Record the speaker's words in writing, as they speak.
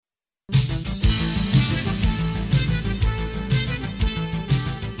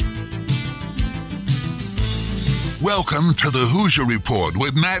Welcome to the Hoosier Report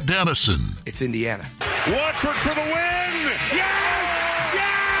with Matt Denison. It's Indiana. Watford for the win! Yes!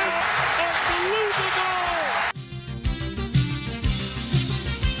 Yes!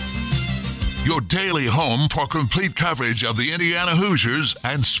 Unbelievable! Your daily home for complete coverage of the Indiana Hoosiers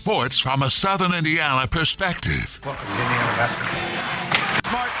and sports from a Southern Indiana perspective. Welcome to Indiana basketball.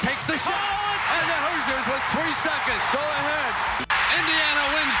 Smart takes the shot, and the Hoosiers with 3 seconds go ahead. Indiana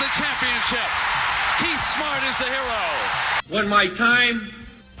wins the championship. Keith Smart is the hero. When my time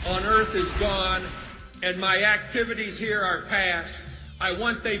on earth is gone and my activities here are past, I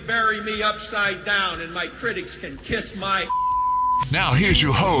want they bury me upside down and my critics can kiss my... Now here's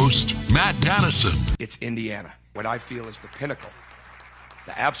your host, Matt Denison. It's Indiana, what I feel is the pinnacle,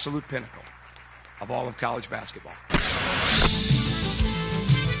 the absolute pinnacle of all of college basketball.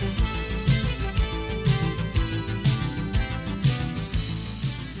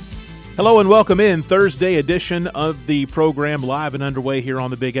 Hello and welcome in Thursday edition of the program, live and underway here on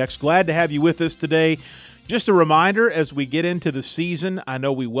the Big X. Glad to have you with us today. Just a reminder, as we get into the season, I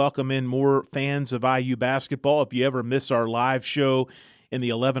know we welcome in more fans of IU basketball. If you ever miss our live show in the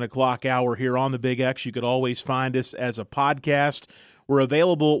 11 o'clock hour here on the Big X, you could always find us as a podcast. We're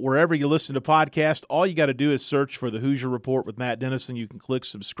available wherever you listen to podcasts. All you got to do is search for the Hoosier Report with Matt Denison. You can click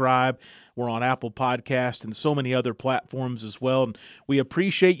subscribe. We're on Apple Podcasts and so many other platforms as well. And we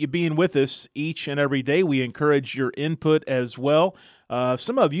appreciate you being with us each and every day. We encourage your input as well.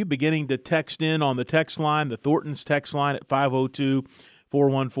 Some of you beginning to text in on the text line, the Thornton's text line at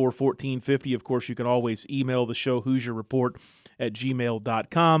 502-414-1450. Of course, you can always email the show,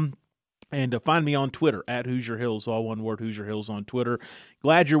 HoosierReport@gmail.com. And find me on Twitter, at Hoosier Hills, all one word, Hoosier Hills on Twitter.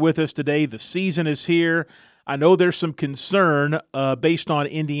 Glad you're with us today. The season is here. I know there's some concern based on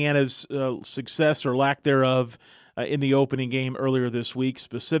Indiana's success or lack thereof in the opening game earlier this week,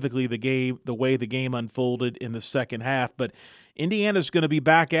 specifically the way the game unfolded in the second half. But Indiana's going to be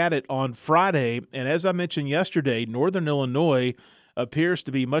back at it on Friday. And as I mentioned yesterday, Northern Illinois appears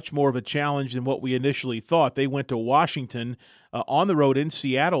to be much more of a challenge than what we initially thought. They went to Washington on the road in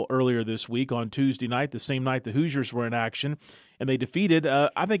Seattle earlier this week on Tuesday night, the same night the Hoosiers were in action, and they defeated,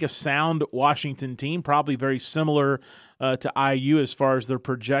 I think, a sound Washington team, probably very similar to IU as far as their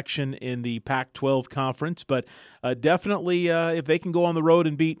projection in the Pac-12 conference. But definitely, if they can go on the road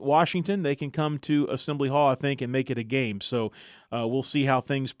and beat Washington, they can come to Assembly Hall, I think, and make it a game. So we'll see how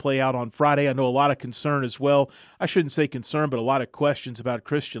things play out on Friday. I know a lot of concern as well. I shouldn't say concern, but a lot of questions about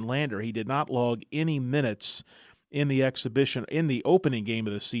Christian Lander. He did not log any minutes in the exhibition, in the opening game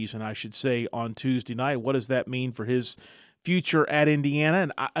of the season, I should say, on Tuesday night. What does that mean for his future at Indiana?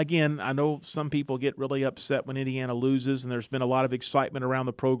 And again, I know some people get really upset when Indiana loses, and there's been a lot of excitement around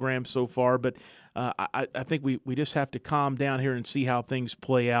the program so far, but I think we just have to calm down here and see how things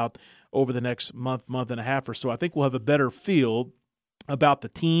play out over the next month and a half or so. I think we'll have a better feel about the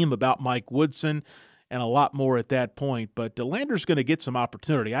team, about Mike Woodson, and a lot more at that point. But Lander's going to get some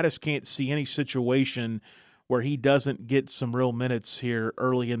opportunity. I just can't see any situation where he doesn't get some real minutes here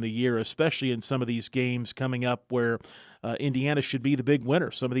early in the year, especially in some of these games coming up where Indiana should be the big winner.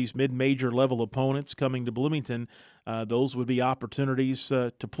 Some of these mid-major level opponents coming to Bloomington, those would be opportunities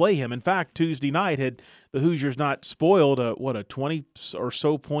to play him. In fact, Tuesday night, had the Hoosiers not spoiled a 20 or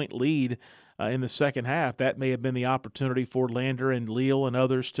so point lead in the second half, that may have been the opportunity for Lander and Leal and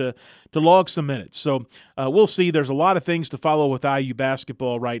others to log some minutes. So we'll see. There's a lot of things to follow with IU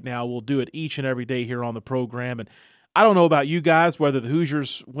basketball right now. We'll do it each and every day here on the program. And I don't know about you guys, whether the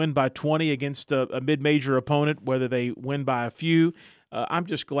Hoosiers win by 20 against a mid-major opponent, whether they win by a few. I'm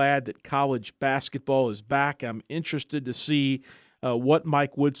just glad that college basketball is back. I'm interested to see what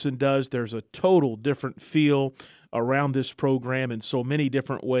Mike Woodson does. There's a total different feel around this program in so many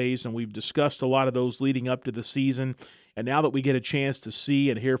different ways, and we've discussed a lot of those leading up to the season. And now that we get a chance to see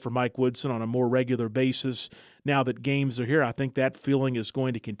and hear from Mike Woodson on a more regular basis, now that games are here, I think that feeling is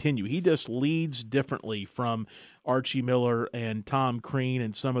going to continue. He just leads differently from Archie Miller and Tom Crean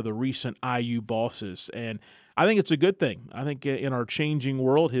and some of the recent IU bosses. And I think it's a good thing. I think in our changing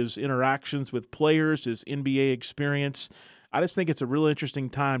world, his interactions with players, his NBA experience, I just think it's a real interesting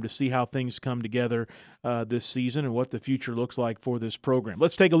time to see how things come together this season and what the future looks like for this program.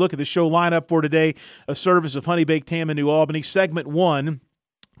 Let's take a look at the show lineup for today. A service of Honey Baked Ham in New Albany. Segment 1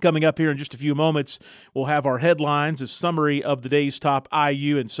 coming up here in just a few moments. We'll have our headlines, a summary of the day's top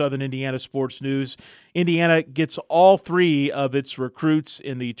IU and Southern Indiana sports news. Indiana gets all 3 of its recruits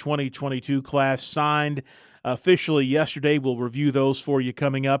in the 2022 class signed officially yesterday. We'll review those for you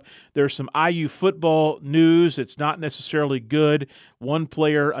coming up. There's some IU football news. It's not necessarily good.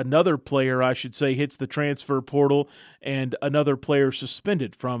 Another player, I should say, hits the transfer portal, and another player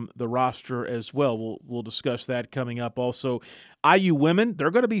suspended from the roster as well. We'll discuss that coming up. Also, IU women,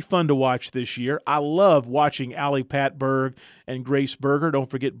 they're going to be fun to watch this year. I love watching Allie Patberg and Grace Berger. Don't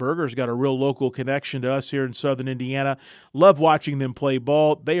forget, Berger's got a real local connection to us here in Southern Indiana. Love watching them play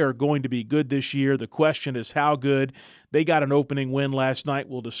ball. They are going to be good this year. The question is how good. They got an opening win last night.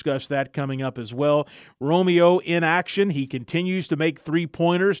 We'll discuss that coming up as well. Romeo in action. He continues to make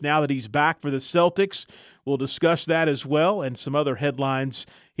three-pointers now that he's back for the Celtics. We'll discuss that as well and some other headlines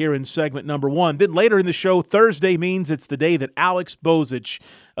here in segment number 1. Then later in the show, Thursday means it's the day that Alex Bozich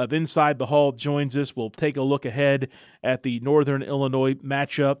of Inside the Hall joins us. We'll take a look ahead at the Northern Illinois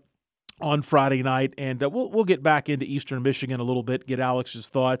matchup on Friday night, and we'll get back into Eastern Michigan a little bit, get Alex's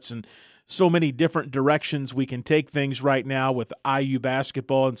thoughts, and so many different directions we can take things right now with IU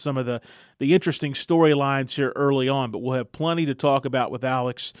basketball and some of the interesting storylines here early on. But we'll have plenty to talk about with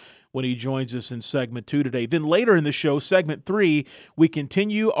Alex when he joins us in segment 2 today. Then later in the show, segment 3, we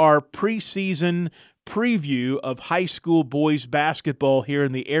continue our preseason preview of high school boys basketball here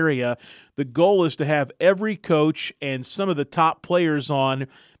in the area. The goal is to have every coach and some of the top players on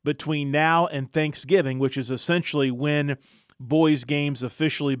between now and Thanksgiving, which is essentially when boys games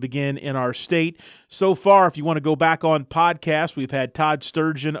officially begin in our state. So far, if you want to go back on podcast, we've had Todd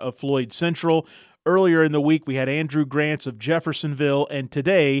Sturgeon of Floyd Central. Earlier in the week, we had Andrew Grants of Jeffersonville, and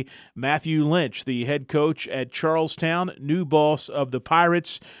today, Matthew Lynch, the head coach at Charlestown, new boss of the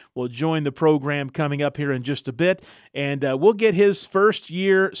Pirates, will join the program coming up here in just a bit, and we'll get his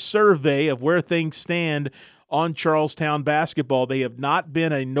first-year survey of where things stand on Charlestown basketball. They have not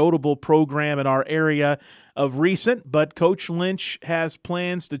been a notable program in our area of recent, but Coach Lynch has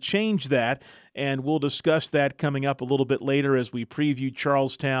plans to change that, and we'll discuss that coming up a little bit later as we preview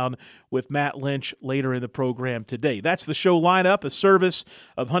Charlestown with Matt Lynch later in the program today. That's the show lineup, a service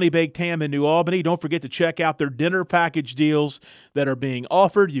of Honey Baked Ham in New Albany. Don't forget to check out their dinner package deals that are being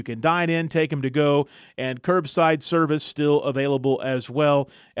offered. You can dine in, take them to go, and curbside service still available as well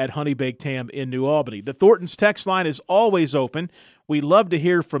at Honey Baked Ham in New Albany. The Thornton's text line is always open. We love to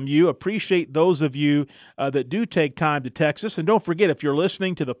hear from you. Appreciate those of you that do take time to text us. And don't forget, if you're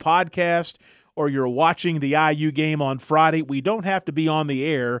listening to the podcast or you're watching the IU game on Friday, we don't have to be on the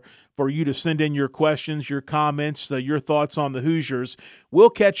air for you to send in your questions, your comments, your thoughts on the Hoosiers. We'll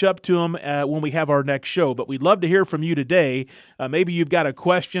catch up to them when we have our next show, but we'd love to hear from you today. Maybe you've got a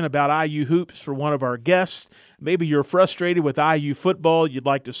question about IU hoops for one of our guests. Maybe you're frustrated with IU football. You'd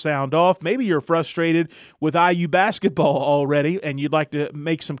like to sound off. Maybe you're frustrated with IU basketball already, and you'd like to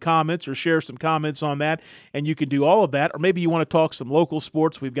make some comments or share some comments on that, and you can do all of that. Or maybe you want to talk some local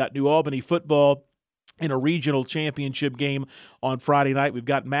sports. We've got New Albany football in a regional championship game on Friday night. We've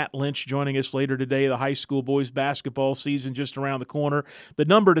got Matt Lynch joining us later today. The high school boys basketball season just around the corner. The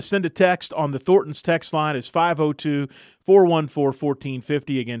number to send a text on the Thornton's text line is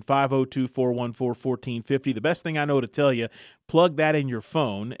 502-414-1450. Again, 502-414-1450. The best thing I know to tell you, plug that in your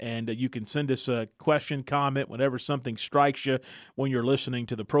phone, and you can send us a question, comment, whenever something strikes you when you're listening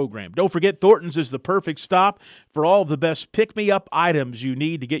to the program. Don't forget, Thornton's is the perfect stop for all of the best pick-me-up items you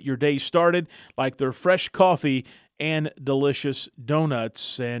need to get your day started, like their fresh coffee and delicious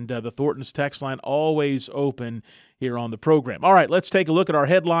donuts. And the Thornton's text line always open here on the program. All right, let's take a look at our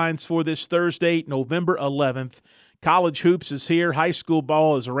headlines for this Thursday, November 11th. College hoops is here. High school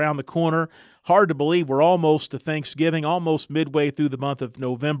ball is around the corner. Hard to believe we're almost to Thanksgiving, almost midway through the month of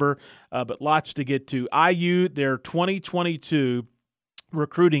November, but lots to get to. IU, their 2022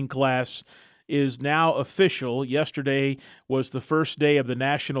 recruiting class is now official. Yesterday was the first day of the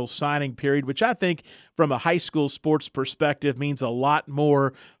national signing period, which I think from a high school sports perspective means a lot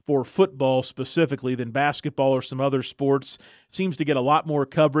more for football specifically than basketball or some other sports. Seems to get a lot more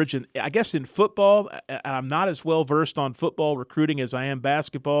coverage. And I guess in football, I'm not as well versed on football recruiting as I am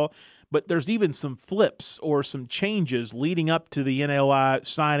basketball, but there's even some flips or some changes leading up to the NLI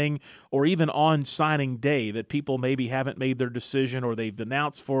signing or even on signing day that people maybe haven't made their decision or they've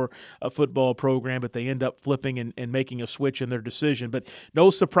announced for a football program, but they end up flipping and making a switch in their decision. But no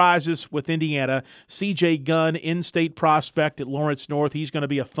surprises with Indiana. C.J. Gunn, in-state prospect at Lawrence North. He's going to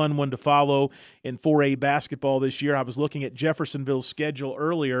be a fun one to follow in 4A basketball this year. I was looking at Jeffersonville's schedule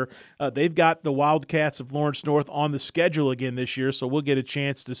earlier. They've got the Wildcats of Lawrence North on the schedule again this year, so we'll get a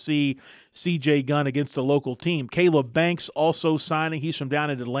chance to see C.J. Gunn against a local team. Caleb Banks also signing. He's from down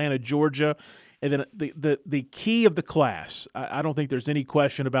in Atlanta, Georgia. And then the key of the class, I don't think there's any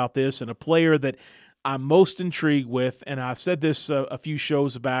question about this, and a player that I'm most intrigued with, and I said this a few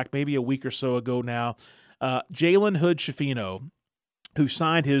shows back, maybe a week or so ago now, Jalen Hood-Schifino, who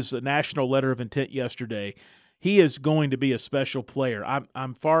signed his national letter of intent yesterday, he is going to be a special player.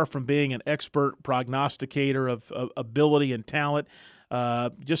 I'm far from being an expert prognosticator of ability and talent.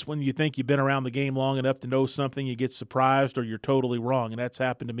 Just when you think you've been around the game long enough to know something, you get surprised or you're totally wrong, and that's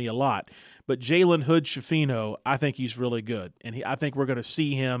happened to me a lot. But Jalen Hood-Schifino, I think he's really good, and I think we're going to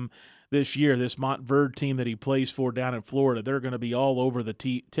see him this year. This Montverde team that he plays for down in Florida, they're going to be all over the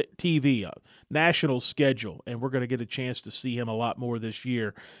TV, national schedule, and we're going to get a chance to see him a lot more this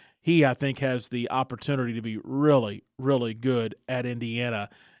year. He, I think, has the opportunity to be really, really good at Indiana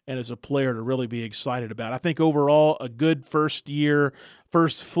and is a player to really be excited about. I think overall a good first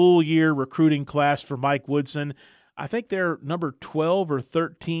full year recruiting class for Mike Woodson. I think they're number 12 or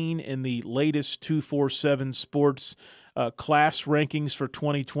 13 in the latest 247 Sports class rankings for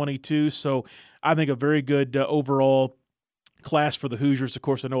 2022. So I think a very good overall class for the Hoosiers. Of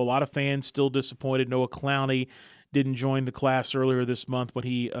course, I know a lot of fans still disappointed. Noah Clowney didn't join the class earlier this month when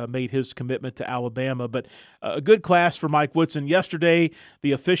he made his commitment to Alabama. But a good class for Mike Woodson. Yesterday,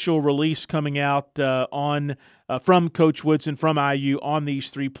 the official release coming out from Coach Woodson, from IU, on these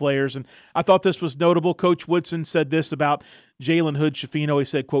three players. And I thought this was notable. Coach Woodson said this about Jalen Hood-Schifino. He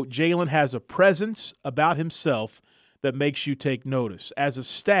said, quote, "Jalen has a presence about himself that makes you take notice. As a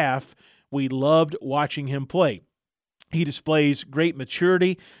staff, we loved watching him play. He displays great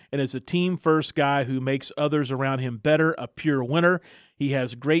maturity and is a team-first guy who makes others around him better, a pure winner. He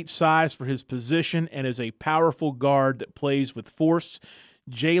has great size for his position and is a powerful guard that plays with force.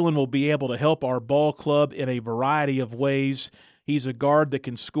 Jalen will be able to help our ball club in a variety of ways. He's a guard that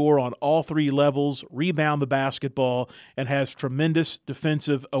can score on all three levels, rebound the basketball, and has tremendous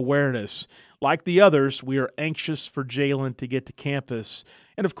defensive awareness. Like the others, we are anxious for Jalen to get to campus."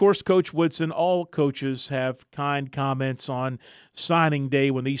 And, of course, Coach Woodson, all coaches have kind comments on signing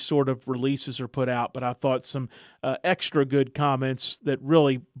day when these sort of releases are put out, but I thought some extra good comments that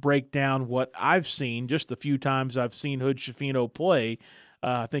really break down what I've seen just the few times I've seen Hood-Schifino play.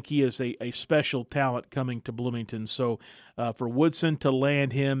 I think he is a special talent coming to Bloomington. So for Woodson to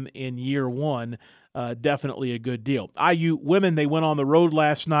land him in year one, definitely a good deal. IU women, they went on the road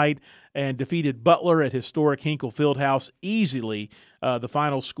last night and defeated Butler at historic Hinkle Fieldhouse easily. The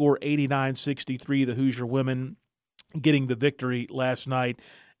final score, 89-63, the Hoosier women getting the victory last night.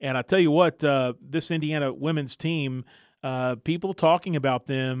 And I tell you what, this Indiana women's team, people talking about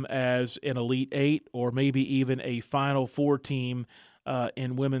them as an Elite Eight or maybe even a Final Four team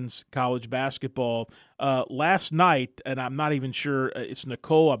in women's college basketball. Last night, and I'm not even sure, it's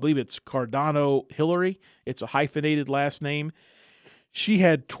Nicole, I believe it's Cardano Hillary. It's a hyphenated last name. She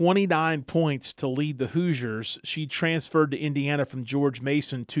had 29 points to lead the Hoosiers. She transferred to Indiana from George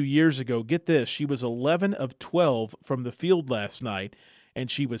Mason 2 years ago. Get this, she was 11 of 12 from the field last night,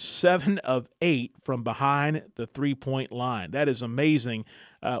 and she was 7 of 8 from behind the three-point line. That is amazing.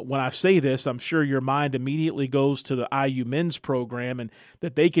 When I say this, I'm sure your mind immediately goes to the IU men's program and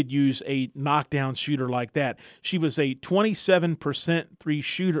that they could use a knockdown shooter like that. She was a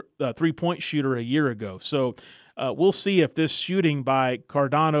 27% three-point shooter a year ago. So we'll see if this shooting by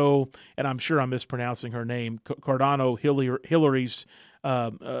Cardano, and I'm sure I'm mispronouncing her name, Cardano Hillary's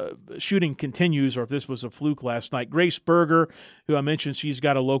shooting continues, or if this was a fluke last night. Grace Berger, who I mentioned, she's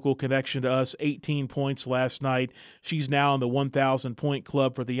got a local connection to us, 18 points last night. She's now in the 1,000-point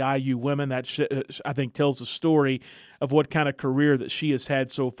club for the IU women. That, I think, tells a story of what kind of career that she has had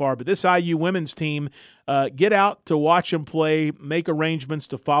so far. But this IU women's team, get out to watch them play, make arrangements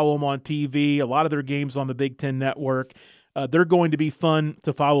to follow them on TV. A lot of their games on the Big Ten Network. They're going to be fun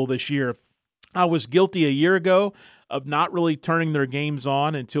to follow this year. I was guilty a year ago of not really turning their games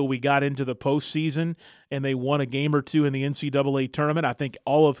on until we got into the postseason and they won a game or two in the NCAA tournament. I think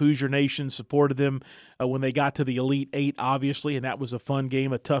all of Hoosier Nation supported them when they got to the Elite Eight, obviously, and that was a fun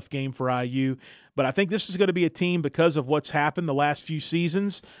game, a tough game for IU. But I think this is going to be a team, because of what's happened the last few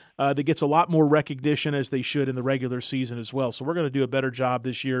seasons, that gets a lot more recognition, as they should in the regular season as well. So we're going to do a better job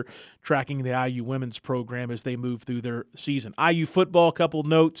this year tracking the IU women's program as they move through their season. IU football, a couple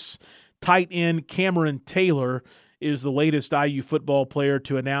notes. Tight end Cameron Taylor is the latest IU football player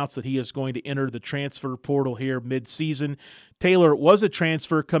to announce that he is going to enter the transfer portal here mid-season. Taylor was a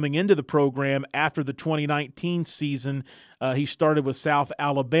transfer coming into the program after the 2019 season. He started with South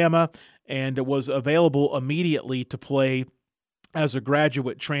Alabama and was available immediately to play as a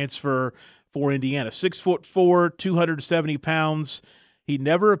graduate transfer for Indiana. 6'4", 270 pounds. He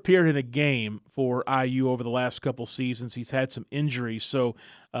never appeared in a game for IU over the last couple seasons. He's had some injuries, so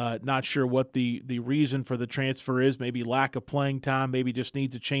not sure what the reason for the transfer is. Maybe lack of playing time. Maybe just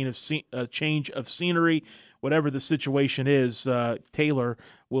needs a change of scenery. Whatever the situation is, Taylor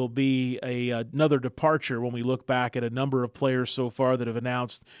will be another departure when we look back at a number of players so far that have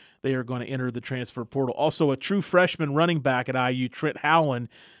announced they are going to enter the transfer portal. Also, a true freshman running back at IU, Trent Howland.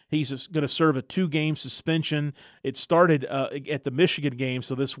 He's going to serve a 2-game suspension. It started at the Michigan game,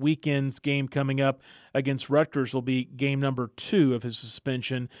 so this weekend's game coming up against Rutgers will be game number 2 of his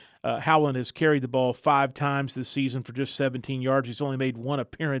suspension. Howland has carried the ball 5 times this season for just 17 yards. He's only made 1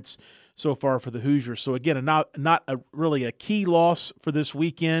 appearance so far for the Hoosiers. So, again, not really a key loss for this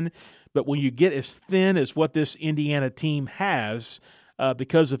weekend, but when you get as thin as what this Indiana team has,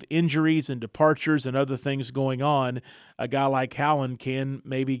 because of injuries and departures and other things going on, a guy like Howland can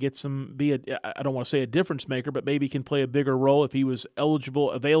maybe I don't want to say a difference maker, but maybe can play a bigger role if he was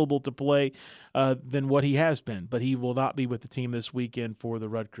available to play than what he has been. But he will not be with the team this weekend for the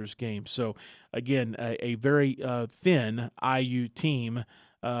Rutgers game. So, again, a very thin IU team,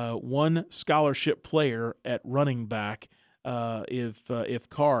 1 scholarship player at running back, if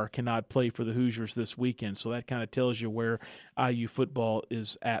Carr cannot play for the Hoosiers this weekend. So that kind of tells you where IU football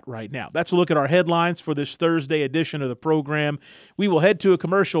is at right now. That's a look at our headlines for this Thursday edition of the program. We will head to a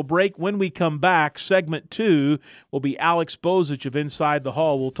commercial break. When we come back, segment 2 will be Alex Bozich of Inside the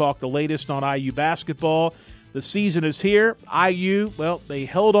Hall. We'll talk the latest on IU basketball. The season is here. IU, well, they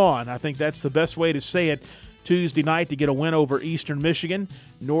held on. I think that's the best way to say it. Tuesday night to get a win over Eastern Michigan.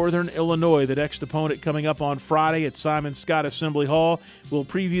 Northern Illinois, the next opponent, coming up on Friday at Simon Scott Assembly Hall. We'll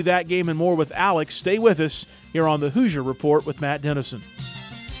preview that game and more with Alex. Stay with us here on the Hoosier Report with Matt Denison.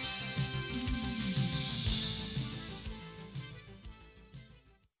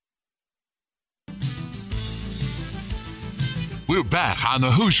 We're back on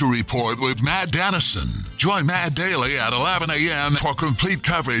the Hoosier Report with Matt Denison. Join Matt daily at 11 a.m. for complete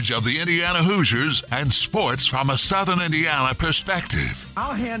coverage of the Indiana Hoosiers and sports from a Southern Indiana perspective.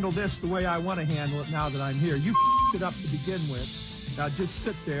 I'll handle this the way I want to handle it now that I'm here. You it up to begin with. Now just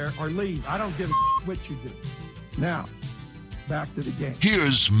sit there or leave. I don't give a what you do. Now, back to the game.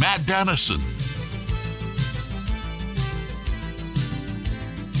 Here's Matt Denison.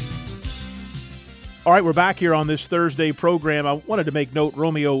 All right, we're back here on this Thursday program. I wanted to make note,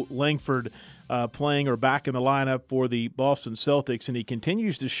 Romeo Langford playing or back in the lineup for the Boston Celtics, and he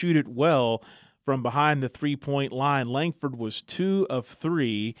continues to shoot it well from behind the three-point line. Langford was 2 of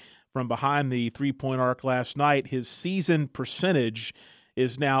 3 from behind the three-point arc last night. His season percentage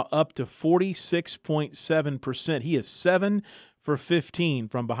is now up to 46.7%. He is 7 for 15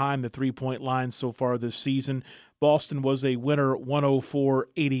 from behind the three-point line so far this season. Boston was a winner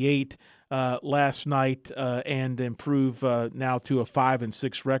 104-88 last night and improve now to a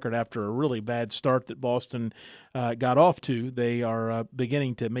 5-6 record after a really bad start that Boston got off to. They are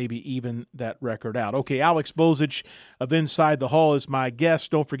beginning to maybe even that record out. Okay, Alex Bozich of Inside the Hall is my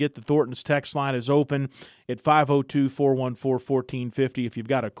guest. Don't forget the Thornton's text line is open at 502-414-1450 if you've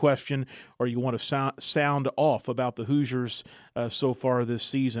got a question or you want to sound off about the Hoosiers so far this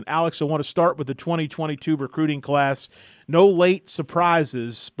season. Alex, I want to start with the 2022 recruiting class. No late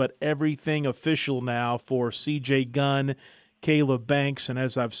surprises, but everything official now for C.J. Gunn, Caleb Banks, and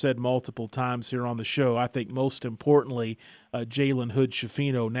as I've said multiple times here on the show, I think most importantly, Jalen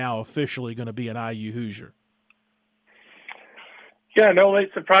Hood-Schifino now officially going to be an IU Hoosier. Yeah, no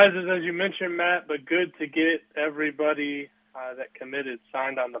late surprises, as you mentioned, Matt, but good to get everybody that committed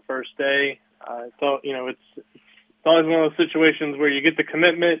signed on the first day. So, it's always one of those situations where you get the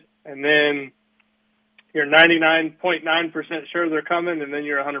commitment and then you're 99.9% sure they're coming, and then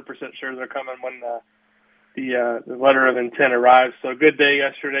you're 100% sure they're coming when the letter of intent arrives. So a good day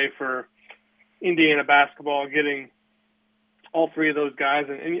yesterday for Indiana basketball, getting all 3 of those guys.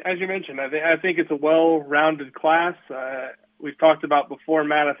 And as you mentioned, I think it's a well-rounded class. We've talked about before,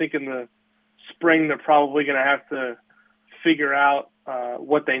 Matt, I think in the spring they're probably going to have to figure out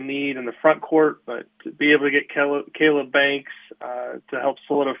what they need in the front court, but to be able to get Caleb Banks to help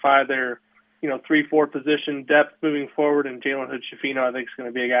solidify their 3-4 position depth moving forward, and Jalen Hood-Schifino I think is going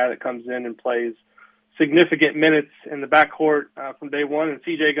to be a guy that comes in and plays significant minutes in the backcourt from day one. And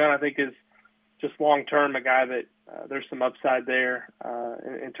C.J. Gunn I think is just long-term a guy that there's some upside there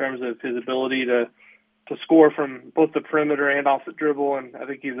in terms of his ability to score from both the perimeter and off the dribble, and I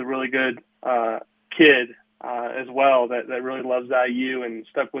think he's a really good kid as well that really loves IU and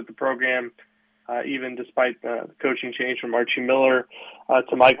stuck with the program even despite the coaching change from Archie Miller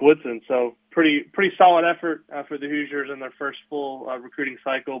to Mike Woodson. So pretty solid effort for the Hoosiers in their first full recruiting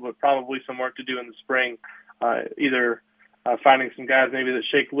cycle, but probably some work to do in the spring, either finding some guys maybe that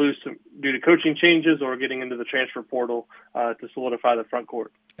shake loose due to coaching changes or getting into the transfer portal to solidify the front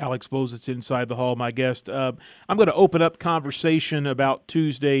court. Alex Bozich inside the hall, my guest. I'm going to open up conversation about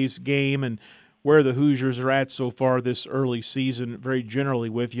Tuesday's game and where the Hoosiers are at so far this early season very generally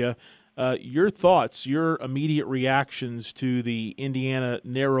with you. Your thoughts, your immediate reactions to the Indiana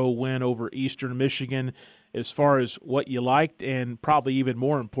narrow win over Eastern Michigan, as far as what you liked and probably even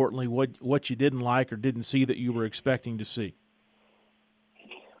more importantly, what you didn't like or didn't see that you were expecting to see?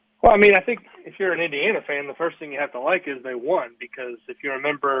 Well, I mean, I think if you're an Indiana fan, the first thing you have to like is they won, because if you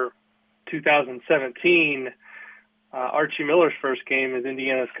remember 2017, Archie Miller's first game as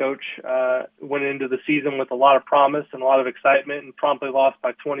Indiana's coach went into the season with a lot of promise and a lot of excitement and promptly lost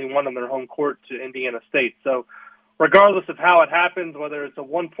by 21 on their home court to Indiana State. So regardless of how it happens, whether it's a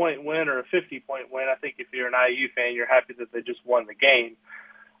 1-point win or a 50-point win, I think if you're an IU fan, you're happy that they just won the game.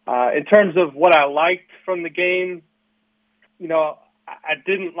 In terms of what I liked from the game, you know, I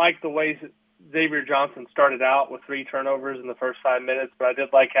didn't like the way Xavier Johnson started out with 3 turnovers in the first 5 minutes, but I did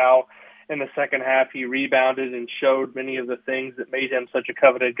like how in the second half he rebounded and showed many of the things that made him such a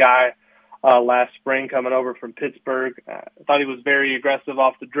coveted guy last spring coming over from Pittsburgh. I thought he was very aggressive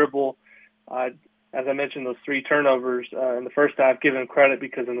off the dribble. As I mentioned, those 3 turnovers in the first half, give him credit,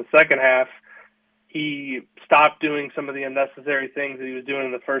 because in the second half he stopped doing some of the unnecessary things that he was doing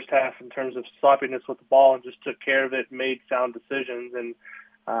in the first half in terms of sloppiness with the ball and just took care of it and made sound decisions. And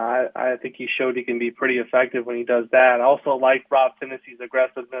I think he showed he can be pretty effective when he does that. I also like Rob Tennessee's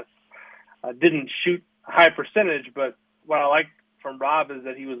aggressiveness. Didn't shoot a high percentage, but what I like from Rob is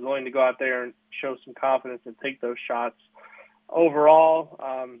that he was willing to go out there and show some confidence and take those shots. Overall,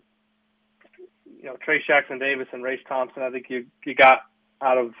 you know, Trey Jackson-Davis and Race Thompson, I think you got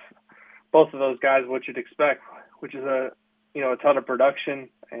out of both of those guys what you'd expect, which is a ton of production,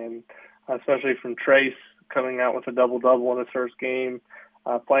 and especially from Trace coming out with a double-double in his first game,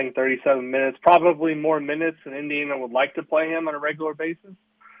 playing 37 minutes, probably more minutes than Indiana would like to play him on a regular basis.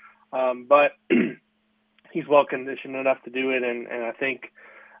 But he's well-conditioned enough to do it, and I think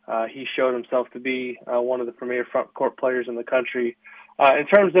he showed himself to be one of the premier front court players in the country. In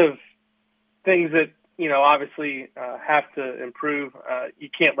terms of things that, you know, obviously have to improve, you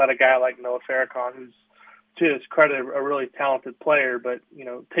can't let a guy like Noah Farrakhan, who's, to his credit, a really talented player, but, you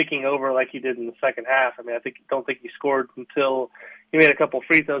know, taking over like he did in the second half. I mean, don't think he scored until he made a couple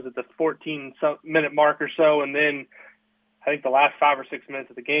free throws at the 14-minute mark or so, and then I think the last 5 or 6 minutes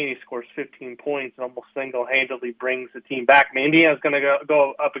of the game, he scores 15 points and almost single-handedly brings the team back. I mean, Indiana's going to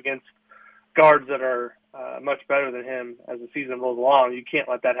go up against guards that are much better than him as the season rolls along. You can't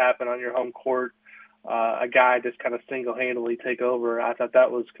let that happen on your home court. A guy just kind of single-handedly take over. I thought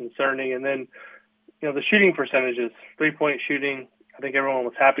that was concerning. And then, you know, the shooting percentages, 3-point shooting, I think everyone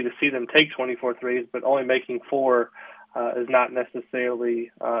was happy to see them take 24 threes, but only making 4 is not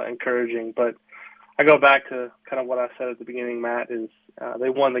necessarily encouraging. But I go back to kind of what I said at the beginning, Matt, is they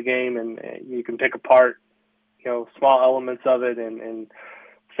won the game, and you can pick apart, you know, small elements of it and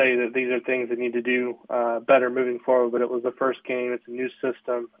say that these are things that need to do better moving forward. But it was the first game. It's a new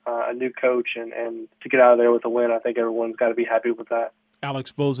system, a new coach, and to get out of there with a win, I think everyone's got to be happy with that.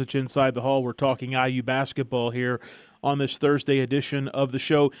 Alex Bozich inside the hall. We're talking IU basketball here on this Thursday edition of the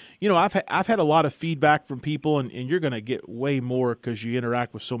show. You know, I've had a lot of feedback from people, and you're going to get way more because you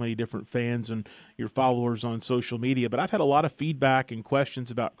interact with so many different fans and your followers on social media. But I've had a lot of feedback and questions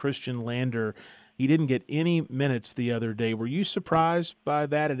about Christian Lander. He didn't get any minutes the other day. Were you surprised by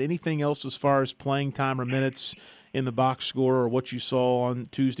that, and anything else as far as playing time or minutes in the box score or what you saw on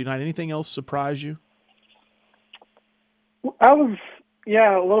Tuesday night? Anything else surprise you? I was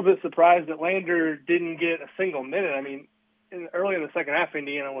a little bit surprised that Lander didn't get a single minute. I mean, early in the second half,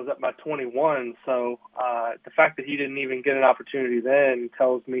 Indiana was up by 21, so the fact that he didn't even get an opportunity then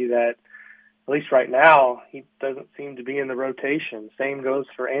tells me that, at least right now, he doesn't seem to be in the rotation. Same goes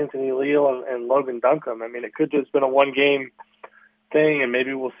for Anthony Leal and Logan Duncombe. I mean, it could have just been a one-game thing, and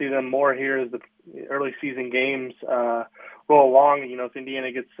maybe we'll see them more here as the early season games roll along. You know, if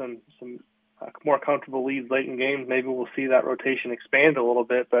Indiana gets some more comfortable leads late in games, maybe we'll see that rotation expand a little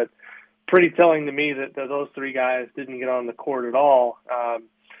bit. But pretty telling to me that those 3 guys didn't get on the court at all.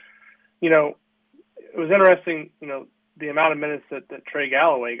 You know, it was interesting, you know, the amount of minutes that Trey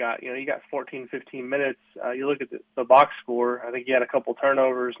Galloway got. You know, he got 14, 15 minutes. You look at the box score, I think he had a couple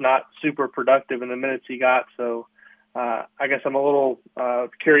turnovers, not super productive in the minutes he got. So I guess I'm a little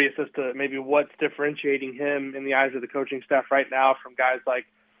curious as to maybe what's differentiating him in the eyes of the coaching staff right now from guys like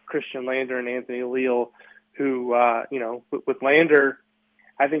Christian Lander and Anthony Leal, who, you know, with Lander,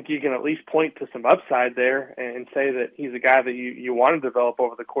 I think you can at least point to some upside there and say that he's a guy that you want to develop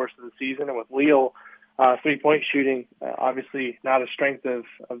over the course of the season. And with Leal, 3-point shooting, obviously not a strength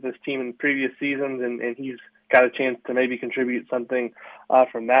of this team in previous seasons, and he's got a chance to maybe contribute something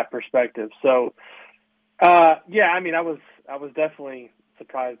from that perspective. So, yeah, I mean, I was definitely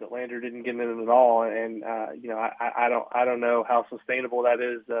surprised that Lander didn't get in it at all, and I don't know how sustainable that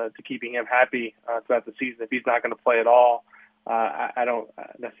is to keeping him happy throughout the season if he's not going to play at all. I don't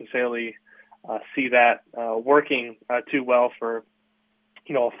necessarily see that working too well for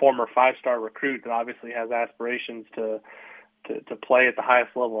a former 5-star recruit that obviously has aspirations to play at the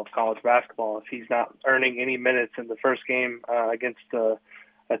highest level of college basketball. If he's not earning any minutes in the first game against a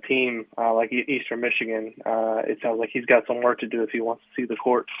team like Eastern Michigan, it sounds like he's got some work to do if he wants to see the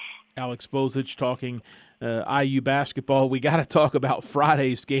court. Alex Bozich talking IU basketball. We got to talk about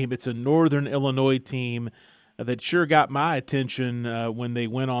Friday's game. It's a Northern Illinois team that sure got my attention when they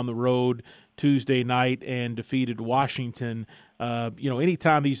went on the road Tuesday night and defeated Washington.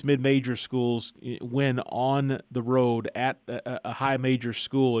 Anytime these mid-major schools win on the road at a high major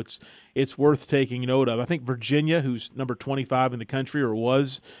school, it's worth taking note of. I think Virginia, who's number 25 in the country, or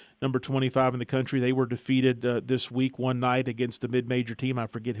was number 25 in the country, they were defeated this week one night against a mid-major team. I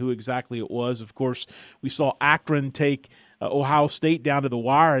forget who exactly it was. Of course, we saw Akron take Ohio State down to the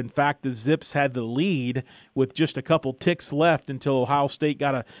wire. In fact, the Zips had the lead with just a couple ticks left until Ohio State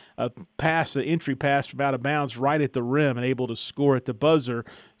got an entry pass from out of bounds right at the rim and able to score at the buzzer.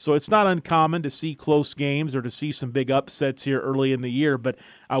 So it's not uncommon to see close games or to see some big upsets here early in the year, but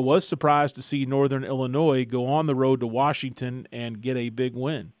I was surprised to see Northern Illinois go on the road to Washington and get a big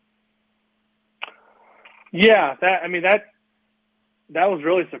win. Yeah, that was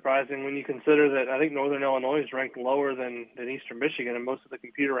really surprising when you consider that I think Northern Illinois is ranked lower than Eastern Michigan in most of the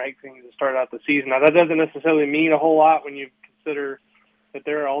computer rankings to start out the season. Now, that doesn't necessarily mean a whole lot when you consider that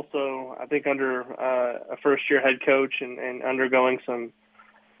they're also, I think, under a first-year head coach and undergoing some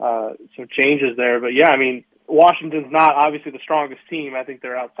changes there. But, yeah, I mean, Washington's not obviously the strongest team. I think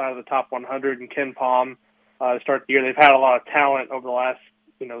they're outside of the top 100 in Ken Pom to start the year. They've had a lot of talent over the last,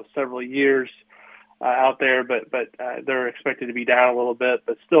 several years out there, but they're expected to be down a little bit.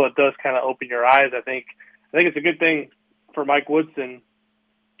 But still, it does kind of open your eyes. I think it's a good thing for Mike Woodson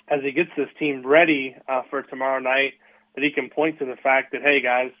as he gets this team ready for tomorrow night, that he can point to the fact that, hey,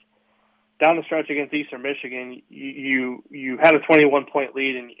 guys, down the stretch against Eastern Michigan, you had a 21-point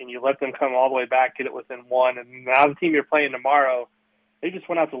lead and you let them come all the way back, get it within one. And now the team you're playing tomorrow, they just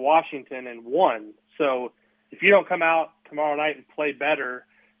went out to Washington and won. So if you don't come out tomorrow night and play better,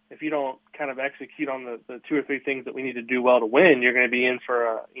 if you don't kind of execute on the 2 or 3 things that we need to do well to win, you're going to be in for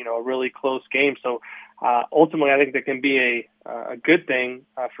a really close game. So ultimately, I think that can be a good thing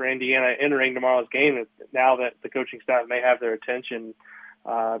for Indiana entering tomorrow's game now that the coaching staff may have their attention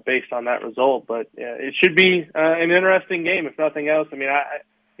based on that result. But it should be an interesting game, if nothing else. I mean,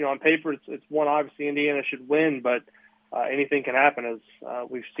 on paper, it's one obviously Indiana should win, but anything can happen, as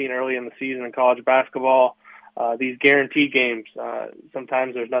we've seen early in the season in college basketball. These guaranteed games,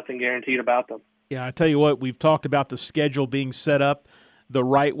 sometimes there's nothing guaranteed about them. Yeah, I tell you what, we've talked about the schedule being set up the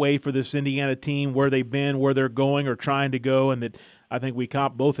right way for this Indiana team, where they've been, where they're going or trying to go, and that I think we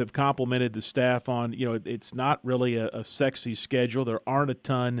both have complimented the staff on, it's not really a sexy schedule. There aren't a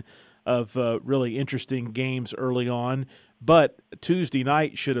ton of really interesting games early on, but Tuesday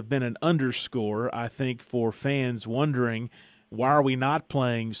night should have been an underscore, I think, for fans wondering, why are we not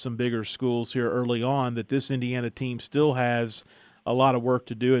playing some bigger schools here early on, that this Indiana team still has a lot of work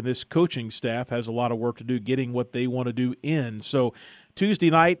to do, and this coaching staff has a lot of work to do getting what they want to do in. So Tuesday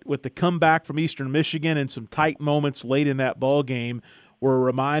night, with the comeback from Eastern Michigan and some tight moments late in that ball game, were a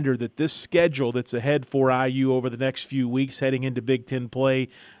reminder that this schedule that's ahead for IU over the next few weeks heading into Big Ten play,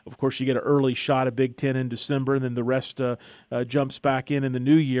 of course you get an early shot at Big Ten in December, and then the rest jumps back in the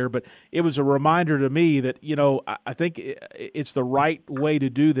new year. But it was a reminder to me that, I think it's the right way to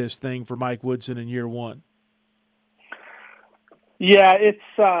do this thing for Mike Woodson in year one. Yeah,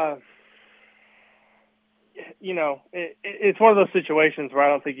 it's it's one of those situations where I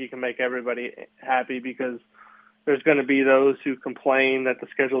don't think you can make everybody happy, because there's going to be those who complain that the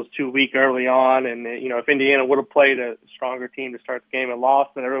schedule is too weak early on. And, if Indiana would have played a stronger team to start the game and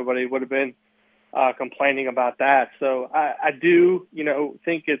lost, then everybody would have been complaining about that. So I do,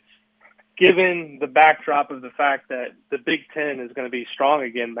 think it's, given the backdrop of the fact that the Big Ten is going to be strong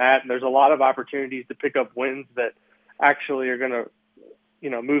again, Matt, and there's a lot of opportunities to pick up wins that actually are going to,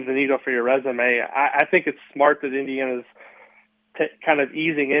 move the needle for your resume. I think it's smart that Indiana's kind of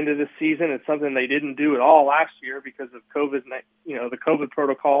easing into this season. It's something they didn't do at all last year because of COVID, the COVID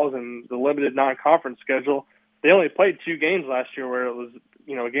protocols and the limited non-conference schedule. They only played 2 games last year where it was,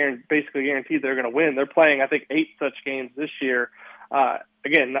 basically guaranteed they're going to win. They're playing, I think, 8 such games this year.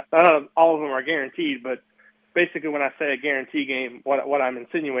 again, not all of them are guaranteed, but basically when I say a guarantee game, what I'm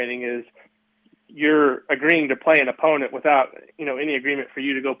insinuating is you're agreeing to play an opponent without, any agreement for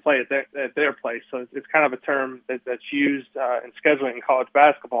you to go play at their place. So it's kind of a term that's used in scheduling in college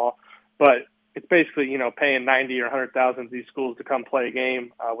basketball, but it's basically, paying 90 or 100,000 of these schools to come play a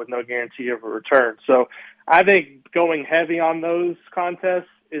game with no guarantee of a return. So I think going heavy on those contests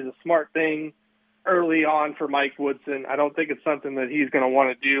is a smart thing early on for Mike Woodson. I don't think it's something that he's going to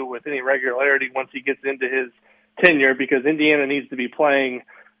want to do with any regularity once he gets into his tenure, because Indiana needs to be playing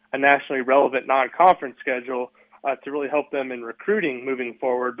a nationally relevant non-conference schedule to really help them in recruiting moving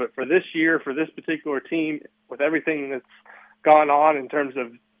forward. But for this year, for this particular team, with everything that's gone on in terms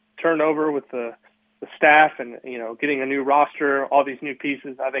of turnover with the staff and, getting a new roster, all these new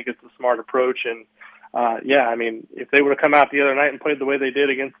pieces, I think it's a smart approach. And, if they would have come out the other night and played the way they did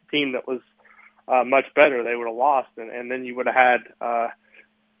against a team that was much better, they would have lost. And then you would have had,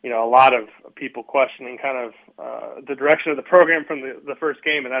 a lot of people questioning kind of the direction of the program from the first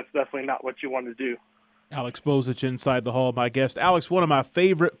game, and that's definitely not what you want to do. Alex Bozich, Inside the Hall, my guest. Alex, one of my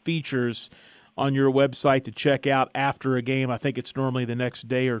favorite features on your website to check out after a game, I think it's normally the next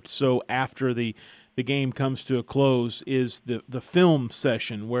day or so after the game comes to a close, is the film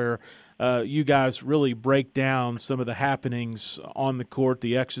session where you guys really break down some of the happenings on the court,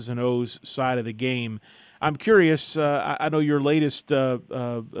 the X's and O's side of the game. I'm curious, I know your latest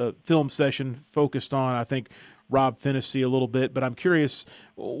film session focused on, I think, Rob Finney a little bit, but I'm curious,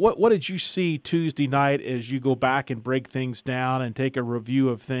 what did you see Tuesday night as you go back and break things down and take a review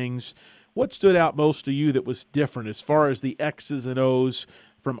of things? What stood out most to you that was different as far as the X's and O's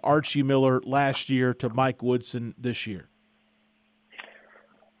from Archie Miller last year to Mike Woodson this year?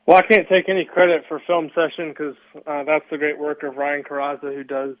 Well, I can't take any credit for film session because that's the great work of Ryan Carrazza who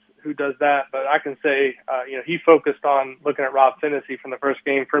does that. But I can say, he focused on looking at Rob Finney from the first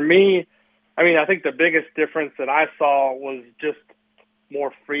game. For me, I think the biggest difference that I saw was just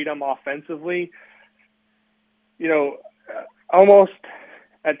more freedom offensively. Almost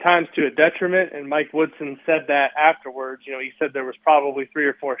at times to a detriment, and Mike Woodson said that afterwards. He said there was probably 3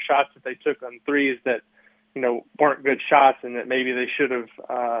 or 4 shots that they took on threes that, weren't good shots, and that maybe they should have,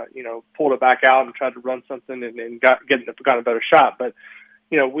 pulled it back out and tried to run something and got a better shot. But,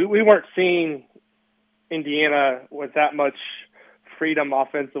 we weren't seeing Indiana with that much freedom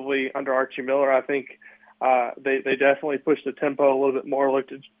offensively under Archie Miller. I think they definitely pushed the tempo a little bit more, looked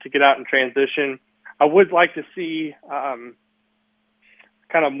to get out in transition. I would like to see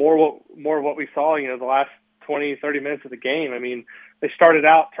kind of more of what we saw, the last 20, 30 minutes of the game. They started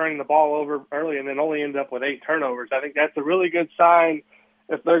out turning the ball over early and then only ended up with 8 turnovers. I think that's a really good sign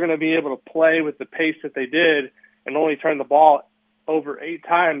if they're going to be able to play with the pace that they did and only turn the ball over 8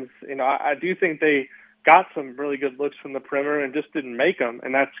 times. I do think they got some really good looks from the perimeter and just didn't make them.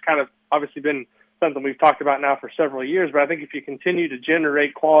 And that's kind of obviously been something we've talked about now for several years. But I think if you continue to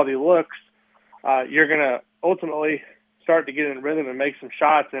generate quality looks, you're going to ultimately start to get in rhythm and make some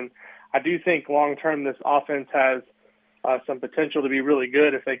shots. And I do think long-term this offense has some potential to be really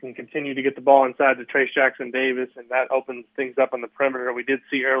good if they can continue to get the ball inside to Trace Jackson-Davis, and that opens things up on the perimeter. We did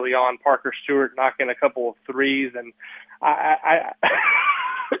see early on Parker Stewart knock in a couple of threes, and I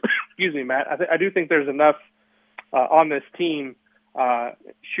excuse me, Matt, I do think there's enough on this team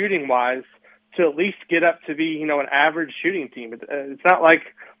shooting-wise to at least get up to be, an average shooting team. It's not like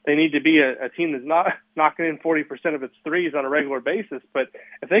they need to be a team that's not knocking in 40% of its threes on a regular basis, but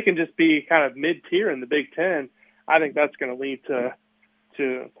if they can just be kind of mid-tier in the Big Ten, I think that's going to lead to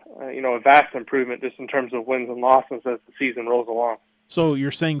a vast improvement just in terms of wins and losses as the season rolls along. So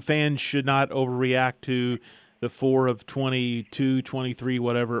you're saying fans should not overreact to the 4 of 22, 23,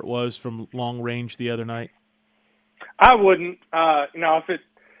 whatever it was from long range the other night? I wouldn't. If it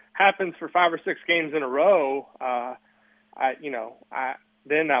happens for 5 or 6 games in a row,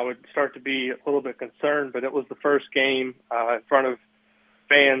 then I would start to be a little bit concerned. But it was the first game in front of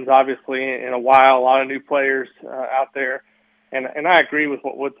fans, obviously, in a while, a lot of new players out there. And I agree with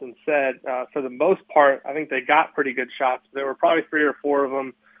what Woodson said. For the most part, I think they got pretty good shots. There were probably 3 or 4 of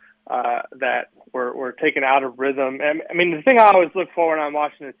them that were taken out of rhythm. And, the thing I always look for when I'm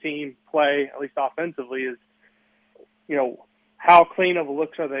watching a team play, at least offensively, is, how clean of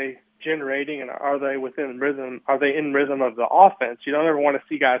looks are they generating, and are they within rhythm? Are they in rhythm of the offense? You don't ever want to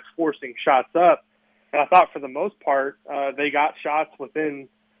see guys forcing shots up. And I thought for the most part, they got shots within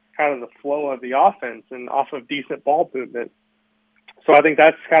kind of the flow of the offense and off of decent ball movement. So I think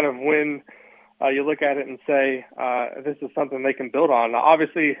that's kind of when you look at it and say, this is something they can build on. Now,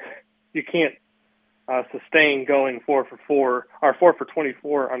 obviously, you can't sustain going 4 for 4 or 4 for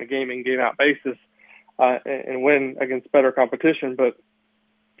 24 on a game-in, game-out basis and win against better competition. But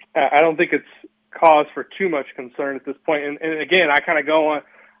I don't think it's cause for too much concern at this point. And again, I kind of go on.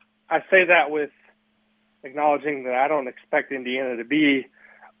 I say that with acknowledging that I don't expect Indiana to be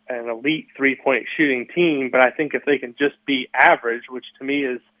an elite three-point shooting team, but I think if they can just be average, which to me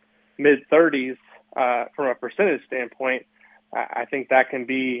is mid-30s from a percentage standpoint, I think that can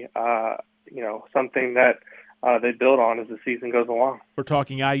be something that they build on as the season goes along. We're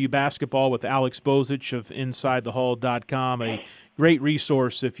talking IU basketball with Alex Bozich of InsideTheHall.com, a great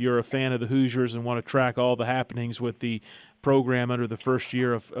resource if you're a fan of the Hoosiers and want to track all the happenings with the program under the first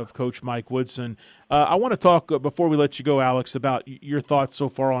year of Coach Mike Woodson. I want to talk, before we let you go, Alex, about your thoughts so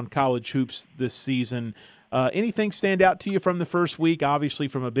far on college hoops this season. Anything stand out to you from the first week? Obviously,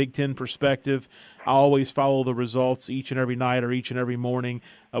 from a Big Ten perspective, I always follow the results each and every night or each and every morning.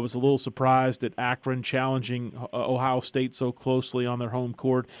 I was a little surprised at Akron challenging Ohio State so closely on their home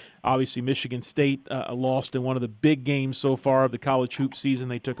court. Obviously, Michigan State lost in one of the big games so far of the college hoop season.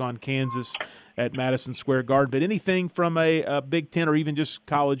 They took on Kansas at Madison Square Garden. But anything from a Big Ten or even just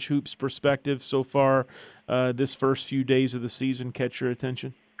college hoops perspective so far this first few days of the season catch your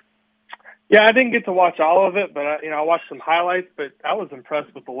attention? Yeah, I didn't get to watch all of it, but I watched some highlights. But I was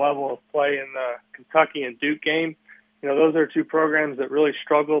impressed with the level of play in the Kentucky and Duke game. Those are two programs that really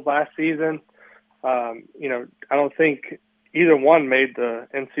struggled last season. I don't think either one made the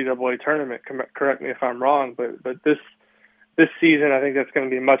NCAA tournament. Correct me if I'm wrong, but this season I think that's going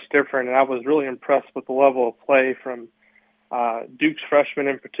to be much different. And I was really impressed with the level of play from Duke's freshmen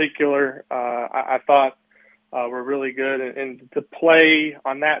in particular. I thought were really good, and to play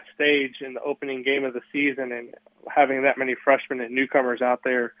on that stage in the opening game of the season and having that many freshmen and newcomers out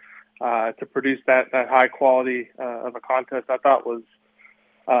there to produce that high quality of a contest, I thought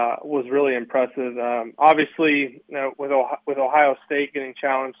was really impressive. Obviously, with Ohio State getting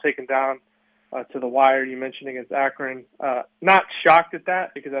challenged, taken down to the wire, you mentioned against Akron, not shocked at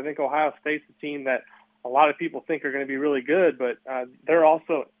that because I think Ohio State's a team that a lot of people think are going to be really good, but they're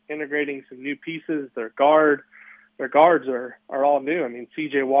also integrating some new pieces. Their guards are all new. I mean,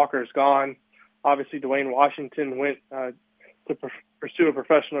 C.J. Walker's gone. Obviously, Dwayne Washington went to pursue a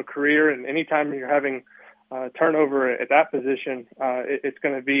professional career, and anytime you're having turnover at that position, it's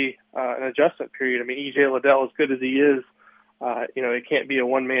going to be an adjustment period. I mean, E.J. Liddell, as good as he is, it can't be a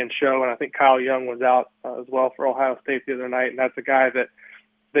one-man show, and I think Kyle Young was out as well for Ohio State the other night, and that's a guy that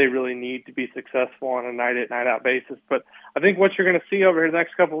they really need to be successful on a night-in, night-out basis. But I think what you're going to see over the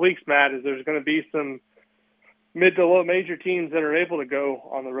next couple of weeks, Matt, is there's going to be some mid to low major teams that are able to go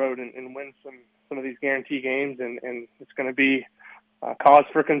on the road and win some of these guarantee games, and it's going to be cause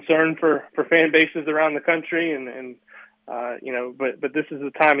for concern for fan bases around the country. But this is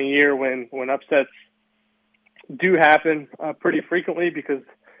the time of year when upsets do happen pretty frequently because,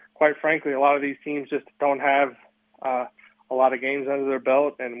 quite frankly, a lot of these teams just don't have a lot of games under their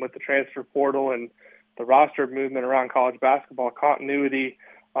belt, and with the transfer portal and the roster movement around college basketball, continuity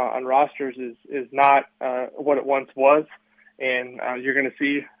on rosters is not what it once was, and you're going to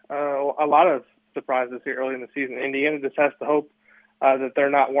see a lot of surprises here early in the season. Indiana just has to hope that they're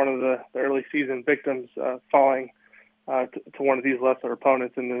not one of the early season victims falling to one of these lesser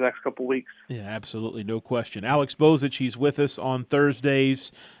opponents in the next couple weeks. Yeah, absolutely, no question. Alex Bozich, he's with us on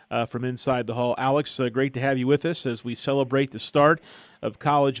Thursdays from Inside the Hall. Alex, great to have you with us as we celebrate the start of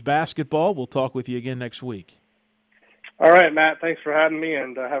college basketball. We'll talk with you again next week. All right, Matt, thanks for having me,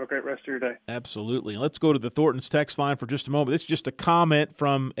 and have a great rest of your day. Absolutely. Let's go to the Thornton's text line for just a moment. This is just a comment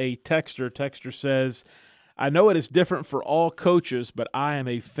from a texter. Texter says, I know it is different for all coaches, but I am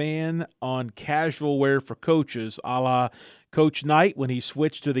a fan on casual wear for coaches, a la Coach Knight when he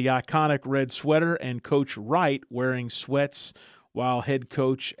switched to the iconic red sweater and Coach Wright wearing sweats while head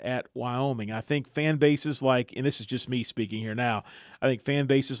coach at Wyoming. I think fan bases like, and this is just me speaking here now, I think fan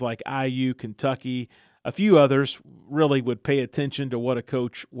bases like IU, Kentucky, a few others really would pay attention to what a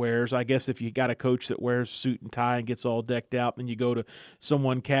coach wears. I guess if you got a coach that wears suit and tie and gets all decked out, and you go to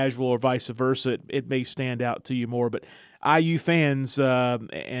someone casual or vice versa, it may stand out to you more. But IU fans,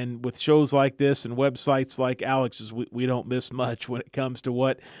 and with shows like this and websites like Alex's, we don't miss much when it comes to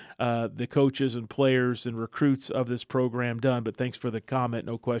what the coaches and players and recruits of this program done. But thanks for the comment,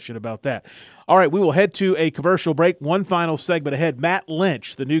 no question about that. All right, we will head to a commercial break. One final segment ahead. Matt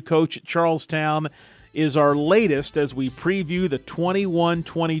Lynch, the new coach at Charlestown, is our latest as we preview the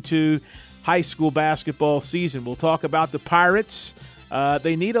 21-22 high school basketball season. We'll talk about the Pirates.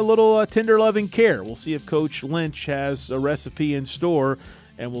 They need a little tender loving care. We'll see if Coach Lynch has a recipe in store,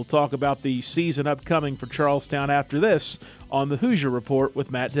 and we'll talk about the season upcoming for Charlestown after this on the Hoosier Report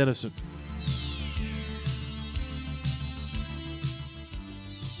with Matt Denison.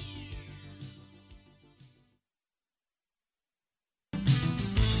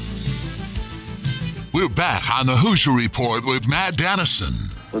 We're back on the Hoosier Report with Matt Denison.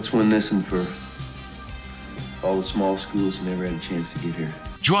 Let's win this one for all the small schools who never had a chance to get here.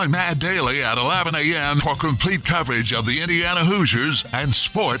 Join Matt daily at 11 a.m. for complete coverage of the Indiana Hoosiers and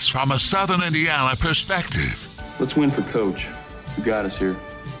sports from a Southern Indiana perspective. Let's win for Coach, who got us here.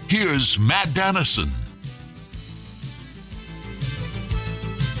 Here's Matt Denison.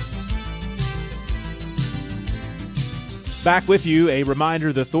 Back with you. A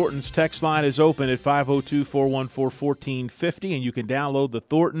reminder, the Thornton's text line is open at 502-414-1450, and you can download the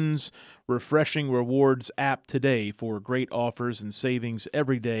Thornton's Refreshing Rewards app today for great offers and savings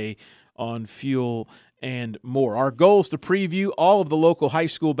every day on fuel and more. Our goal is to preview all of the local high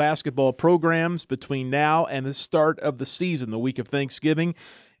school basketball programs between now and the start of the season, the week of Thanksgiving.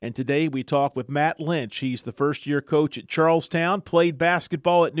 And today we talk with Matt Lynch. He's the first-year coach at Charlestown, played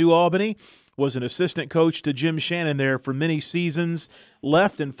basketball at New Albany, was an assistant coach to Jim Shannon there for many seasons,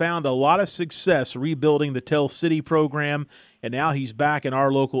 left and found a lot of success rebuilding the Tell City program, and now he's back in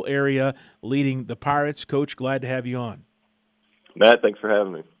our local area leading the Pirates. Coach, glad to have you on. Matt, thanks for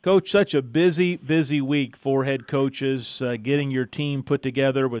having me. Coach, such a busy week for head coaches, getting your team put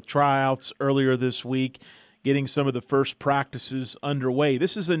together with tryouts earlier this week, getting some of the first practices underway.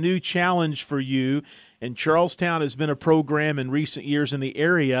 This is a new challenge for you, and Charlestown has been a program in recent years in the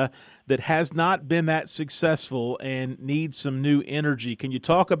area that has not been that successful and needs some new energy. Can you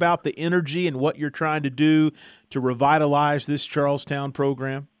talk about the energy and what you're trying to do to revitalize this Charlestown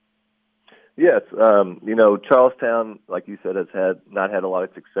program? Yes. Charlestown, like you said, has not had a lot of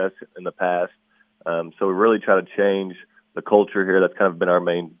success in the past. So we really try to change the culture here. That's kind of been our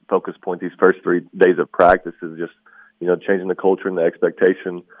main focus point these first 3 days of practice is just, changing the culture and the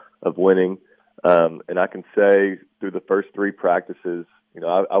expectation of winning. And I can say through the first 3 practices,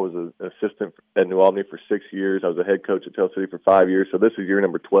 I was an assistant at New Albany for 6 years. I was a head coach at Tell City for 5 years. So this is year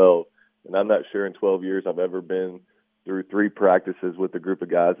number 12. And I'm not sure in 12 years I've ever been through 3 practices with a group of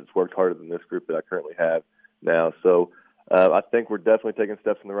guys that's worked harder than this group that I currently have now. So I think we're definitely taking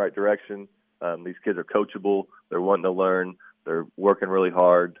steps in the right direction. These kids are coachable. They're wanting to learn. They're working really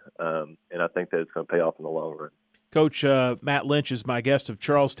hard, and I think that it's going to pay off in the long run. Coach, Matt Lynch is my guest of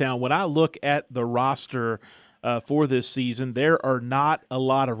Charlestown. When I look at the roster for this season, there are not a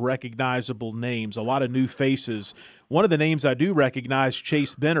lot of recognizable names, a lot of new faces. One of the names I do recognize,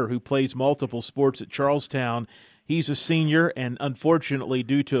 Chase Benner, who plays multiple sports at Charlestown. He's a senior, and unfortunately,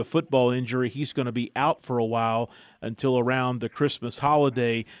 due to a football injury, he's going to be out for a while until around the Christmas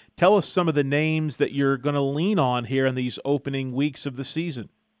holiday. Tell us some of the names that you're going to lean on here in these opening weeks of the season.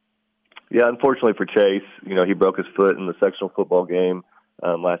 Yeah, unfortunately for Chase, he broke his foot in the sectional football game,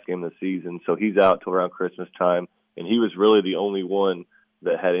 last game of the season, so he's out till around Christmas time, and he was really the only one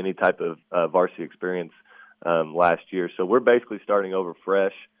that had any type of varsity experience last year. So we're basically starting over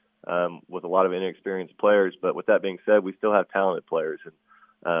fresh. With a lot of inexperienced players, but with that being said, we still have talented players, and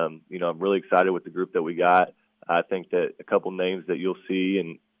I'm really excited with the group that we got. I think that a couple names that you'll see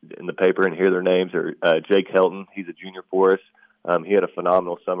in the paper and hear their names are Jake Helton. He's a junior for us. He had a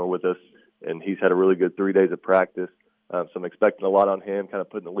phenomenal summer with us, and he's had a really good 3 days of practice. So I'm expecting a lot on him, kind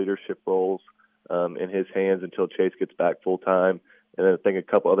of putting the leadership roles in his hands until Chase gets back full time. And then I think a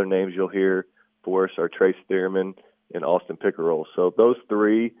couple other names you'll hear for us are Trace Thierman and Austin Pickerel. So those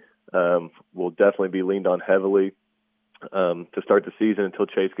 3 will definitely be leaned on heavily to start the season until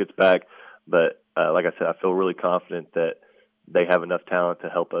Chase gets back. But like I said, I feel really confident that they have enough talent to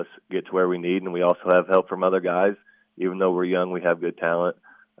help us get to where we need, and we also have help from other guys. Even though we're young, we have good talent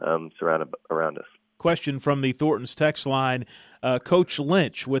surrounded around us. Question from the Thornton's text line. Coach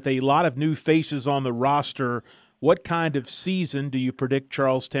Lynch, with a lot of new faces on the roster, what kind of season do you predict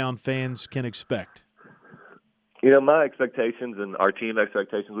Charlestown fans can expect? My expectations and our team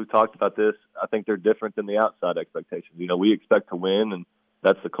expectations, we've talked about this, I think they're different than the outside expectations. We expect to win, and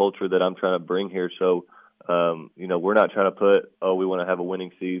that's the culture that I'm trying to bring here. So, we're not trying to put, we want to have a winning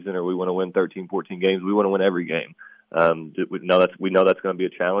season or we want to win 13, 14 games. We want to win every game. We know that's going to be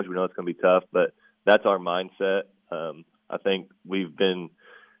a challenge. We know it's going to be tough, but that's our mindset. I think we've been,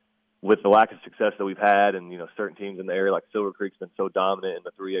 with the lack of success that we've had and, certain teams in the area like Silver Creek's been so dominant in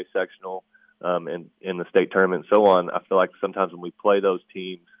the 3A sectional, and in the state tournament and so on, I feel like sometimes when we play those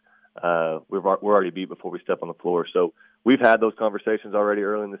teams, we're already beat before we step on the floor. So we've had those conversations already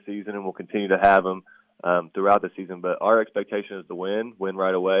early in the season, and we'll continue to have them throughout the season. But our expectation is to win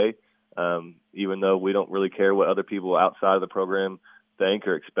right away, even though we don't really care what other people outside of the program think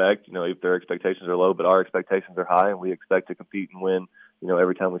or expect. If their expectations are low, but our expectations are high, and we expect to compete and win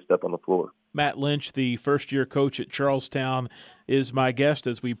every time we step on the floor. Matt Lynch, the first-year coach at Charlestown, is my guest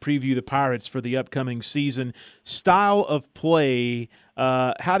as we preview the Pirates for the upcoming season. Style of play,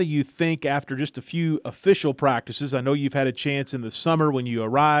 how do you think after just a few official practices? I know you've had a chance in the summer when you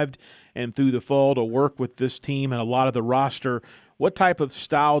arrived and through the fall to work with this team and a lot of the roster. What type of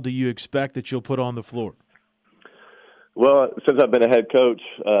style do you expect that you'll put on the floor? Well, since I've been a head coach,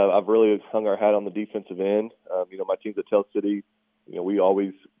 I've really hung our hat on the defensive end. My team's at Tell City. We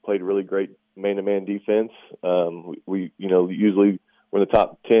always played really great man-to-man defense. We usually we're in the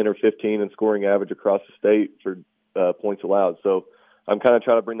top 10 or 15 in scoring average across the state for points allowed. So I'm kind of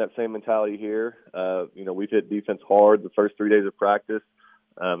trying to bring that same mentality here. We've hit defense hard the first 3 days of practice,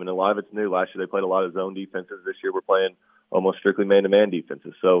 and a lot of it's new. Last year they played a lot of zone defenses. This year we're playing almost strictly man-to-man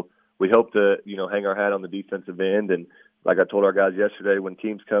defenses. So we hope to, hang our hat on the defensive end. And like I told our guys yesterday, when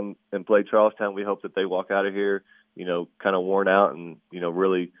teams come and play Charlestown, we hope that they walk out of here, kind of worn out and,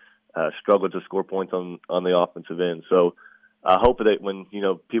 really struggle to score points on the offensive end. So I hope that when,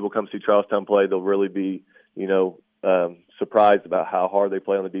 people come see Charlestown play, they'll really be, surprised about how hard they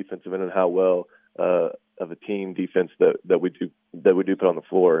play on the defensive end and how well of a team defense that we do put on the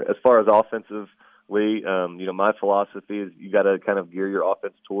floor. As far as offensively, my philosophy is you got to kind of gear your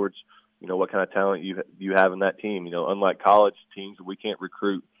offense towards, what kind of talent you have in that team. Unlike college teams, we can't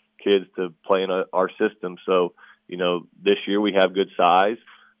recruit kids to play in our system. So, this year we have good size,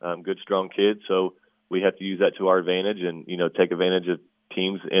 good, strong kids. So we have to use that to our advantage and, take advantage of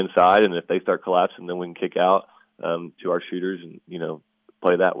teams inside. And if they start collapsing, then we can kick out to our shooters and,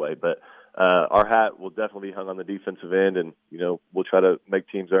 play that way. But our hat will definitely be hung on the defensive end, and, we'll try to make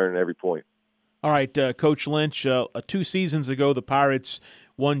teams earn every point. All right, Coach Lynch, 2 seasons ago, the Pirates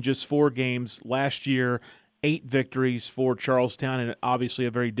won just 4 games. Last year, 8 victories for Charlestown, and obviously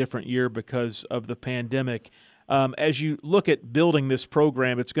a very different year because of the pandemic. As you look at building this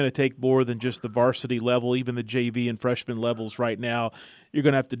program, it's going to take more than just the varsity level, even the JV and freshman levels right now. You're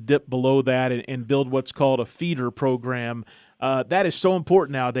going to have to dip below that and build what's called a feeder program. That is so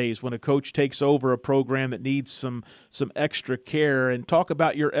important nowadays when a coach takes over a program that needs some extra care. And talk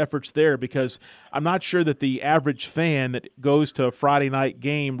about your efforts there, because I'm not sure that the average fan that goes to a Friday night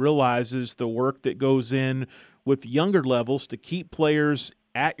game realizes the work that goes in with younger levels to keep players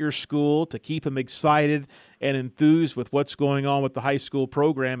at your school, to keep them excited and enthused with what's going on with the high school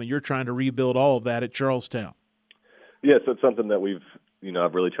program, and you're trying to rebuild all of that at Charlestown. Yeah, so it's something that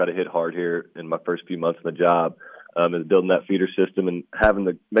I've really tried to hit hard here in my first few months in the job, is building that feeder system and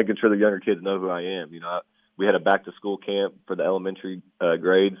making sure the younger kids know who I am. We had a back-to-school camp for the elementary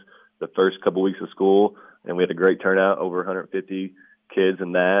grades the first couple weeks of school, and we had a great turnout, over 150 kids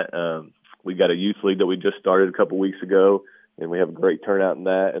in that. We got a youth league that we just started a couple weeks ago, and we have a great turnout in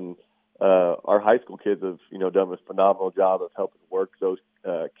that. And our high school kids have, done a phenomenal job of helping work those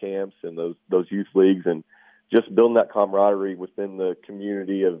camps and those youth leagues, and just building that camaraderie within the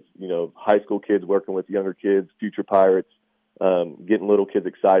community of, high school kids working with younger kids, future Pirates, getting little kids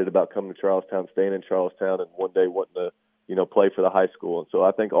excited about coming to Charlestown, staying in Charlestown, and one day wanting to, play for the high school. And so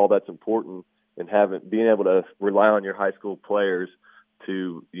I think all that's important, and being able to rely on your high school players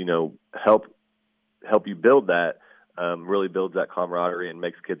to, help you build that, really builds that camaraderie and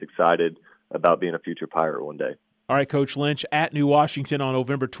makes kids excited about being a future Pirate one day. All right, Coach Lynch, at New Washington on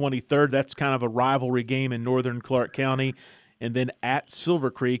November 23rd. That's kind of a rivalry game in northern Clark County. And then at Silver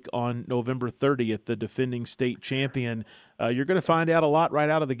Creek on November 30th, the defending state champion. You're going to find out a lot right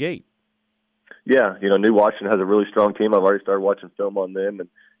out of the gate. Yeah, New Washington has a really strong team. I've already started watching film on them. And,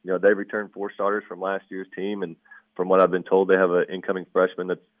 they've returned 4 starters from last year's team. And from what I've been told, they have an incoming freshman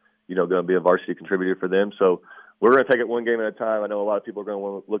that's, going to be a varsity contributor for them. So we're going to take it one game at a time. I know a lot of people are going to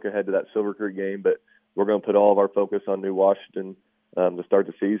want to look ahead to that Silver Creek game, but we're going to put all of our focus on New Washington to start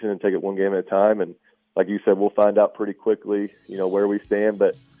the season and take it one game at a time. And like you said, we'll find out pretty quickly, where we stand.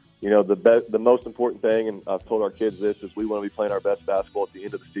 But, the most important thing, and I've told our kids this, is we want to be playing our best basketball at the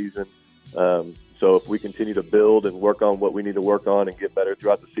end of the season. So if we continue to build and work on what we need to work on and get better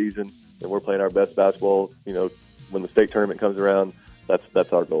throughout the season, and we're playing our best basketball, when the state tournament comes around,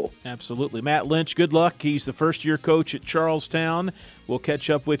 that's our goal. Absolutely. Matt Lynch, good luck. He's the first-year coach at Charlestown. We'll catch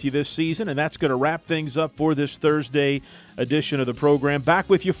up with you this season, and that's going to wrap things up for this Thursday edition of the program. Back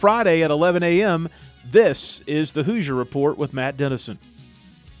with you Friday at 11 a.m. This is the Hoosier Report with Matt Denison.